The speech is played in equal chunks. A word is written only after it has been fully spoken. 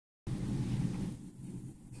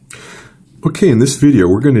Okay, in this video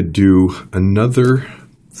we're going to do another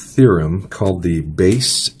theorem called the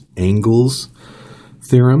Base Angle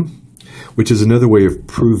Theorem, which is another way of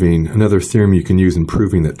proving, another theorem you can use in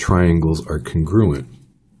proving that triangles are congruent.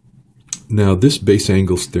 Now this Base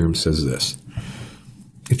Angle Theorem says this.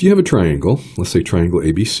 If you have a triangle, let's say triangle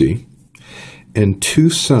ABC, and two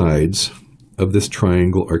sides of this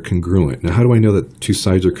triangle are congruent. Now how do I know that two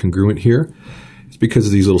sides are congruent here? It's because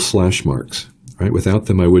of these little slash marks. Right? Without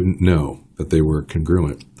them I wouldn't know that they were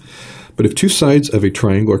congruent. But if two sides of a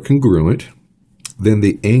triangle are congruent, then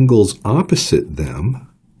the angles opposite them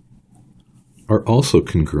are also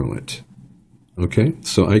congruent. Okay,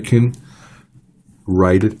 so I can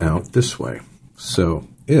write it out this way. So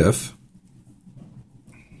if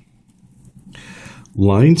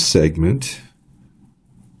line segment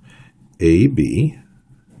AB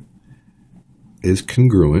is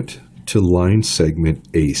congruent to line segment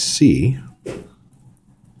AC,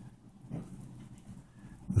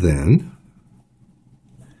 then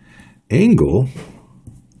angle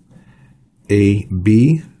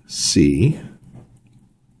ABC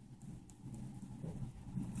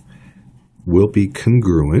will be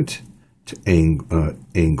congruent to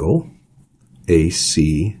angle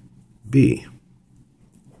ACB.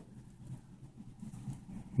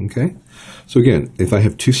 Okay? So again, if I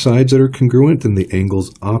have two sides that are congruent, then the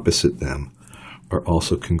angles opposite them are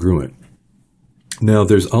also congruent. Now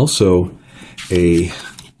there's also a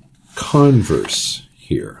converse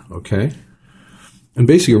here, okay? And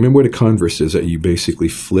basically, remember what a converse is, that you basically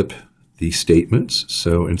flip the statements.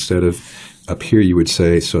 So instead of up here, you would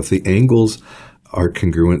say, so if the angles are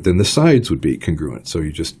congruent, then the sides would be congruent. So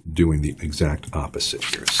you're just doing the exact opposite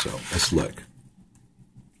here. So let's look.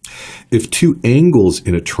 If two angles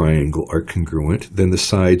in a triangle are congruent, then the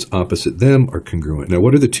sides opposite them are congruent. Now,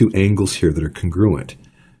 what are the two angles here that are congruent?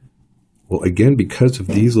 Well, again, because of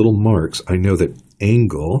these little marks, I know that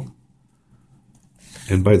angle,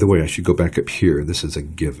 and by the way, I should go back up here. This is a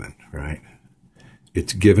given, right?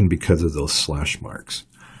 It's given because of those slash marks.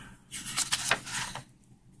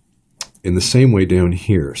 In the same way down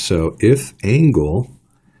here. So if angle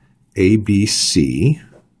ABC,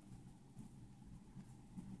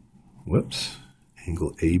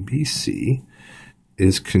 angle ABC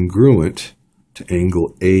is congruent to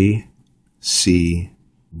angle ACB,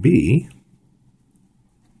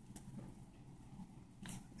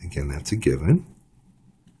 again, that's a given,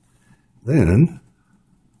 then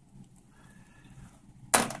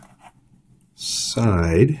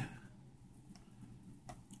side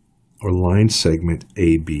or line segment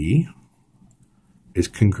AB is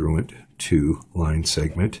congruent to line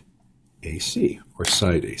segment AC, or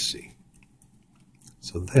side AC.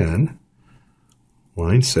 So then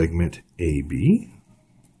line segment AB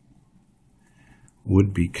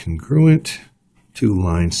would be congruent to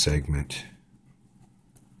line segment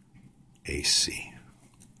AC.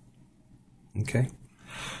 Okay?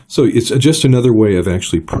 So it's just another way of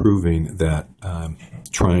actually proving that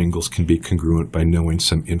triangles can be congruent by knowing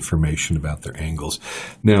some information about their angles.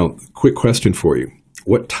 Now, quick question for you.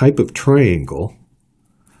 What type of triangle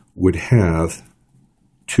would have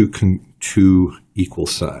two equal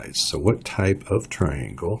sides? So what type of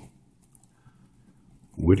triangle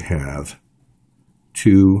would have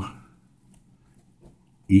two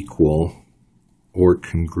equal or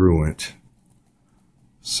congruent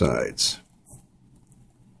sides?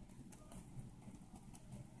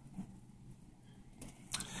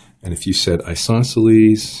 And if you said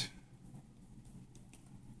isosceles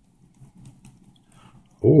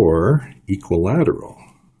or equilateral,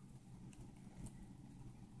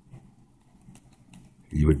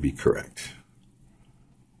 you would be correct.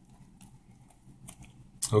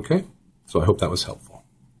 Okay, so I hope that was helpful.